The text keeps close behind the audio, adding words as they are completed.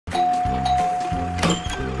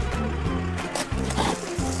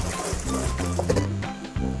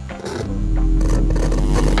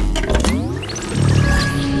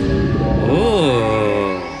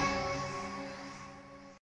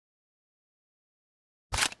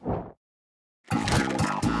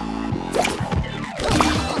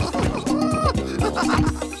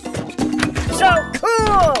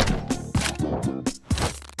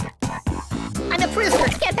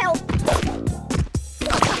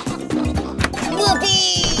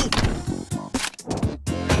Whoopee!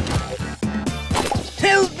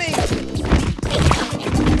 Help me!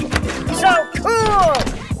 So cool!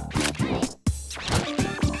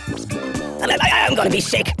 I'm gonna be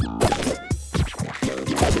sick.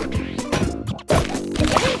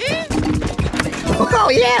 Oh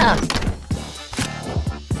yeah!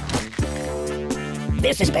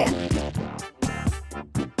 This is bad.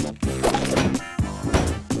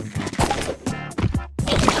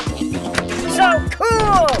 So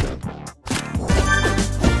cool!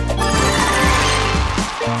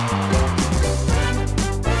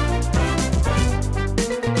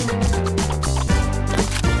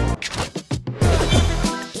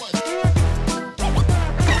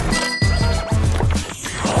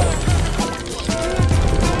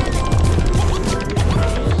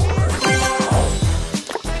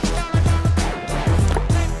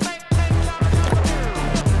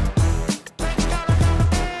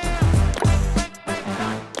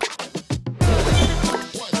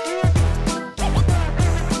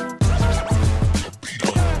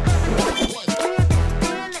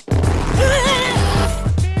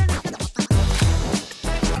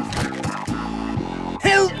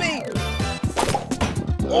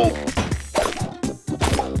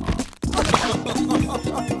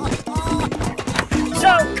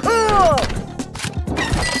 So cool!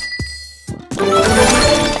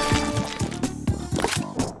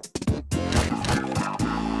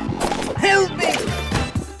 Help me!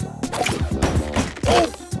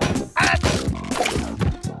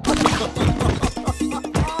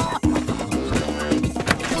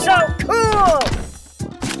 So cool!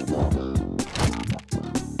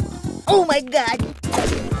 Oh my God!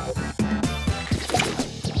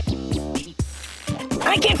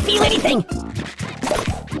 I can't feel anything!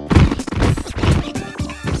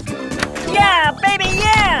 Yeah, baby,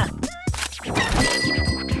 yeah!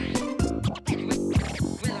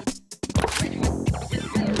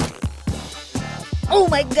 Oh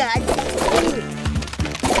my God!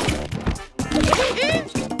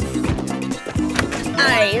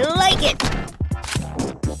 I like it!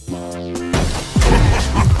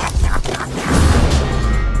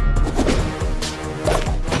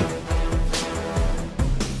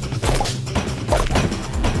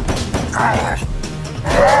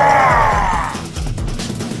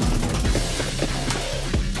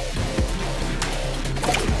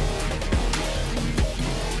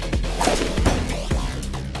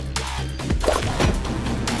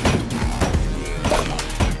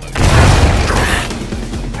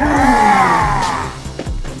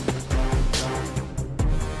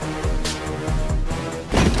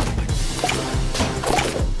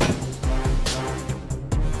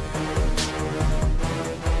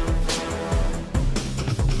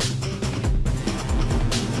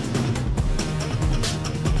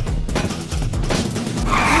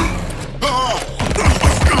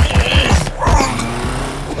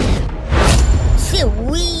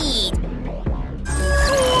 Sweet!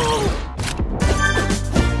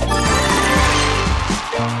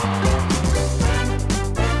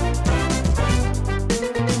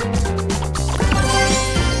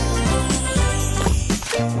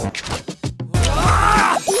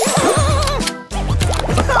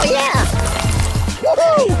 Oh yeah!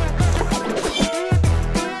 Woohoo!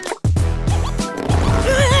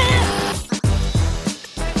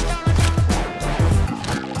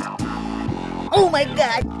 Oh my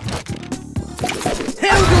God!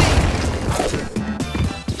 Help me!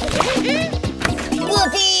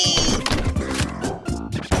 Whoopee!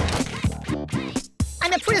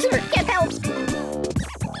 I'm a prisoner, can't help!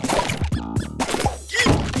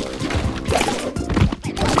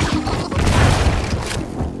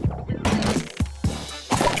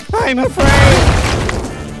 I'm afraid!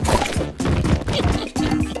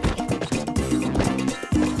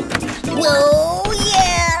 Whoa,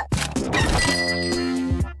 yeah!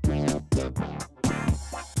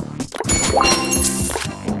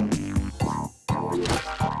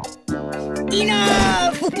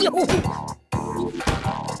 Enough!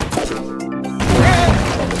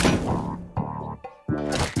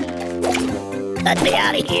 Cut me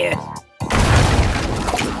out of here!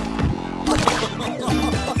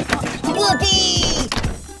 Whoopee!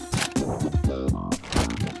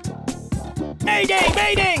 Mayday!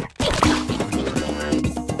 Mayday!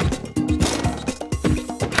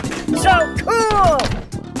 So cool!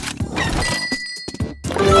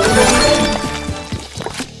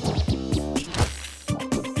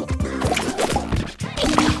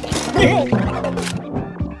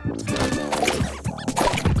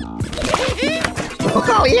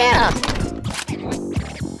 Oh yeah!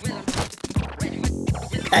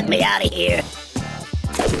 Cut me out of here!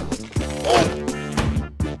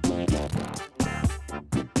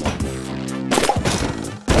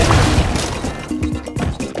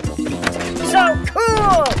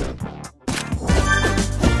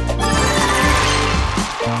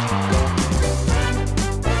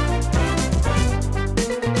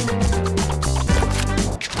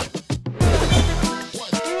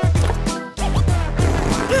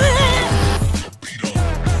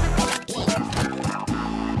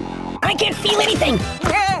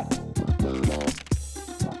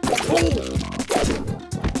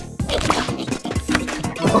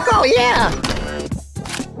 Oh, yeah!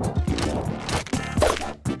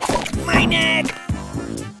 My neck!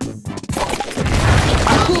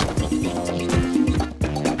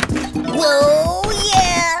 Whoa,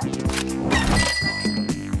 yeah!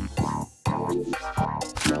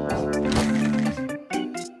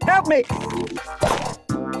 Help me!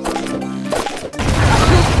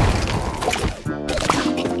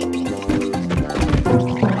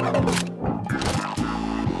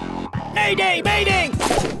 Mayday! Mayday!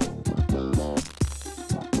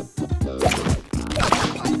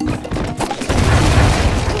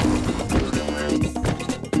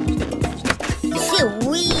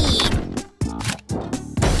 Sweet!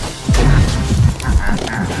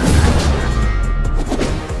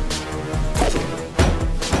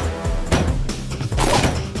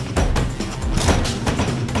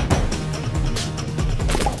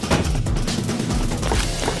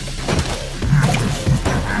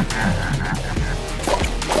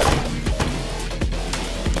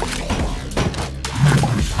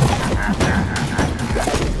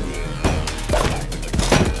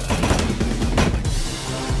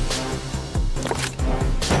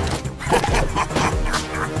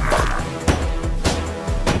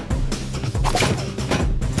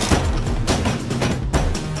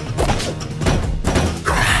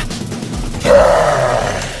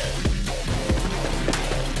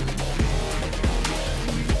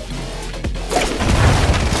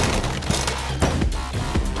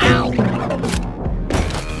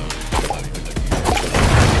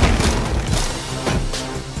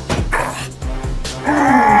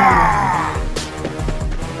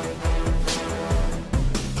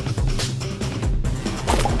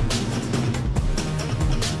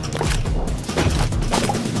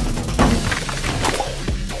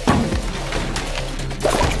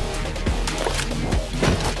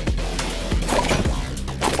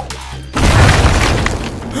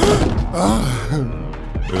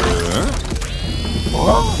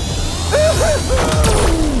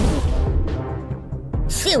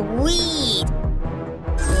 Sweet!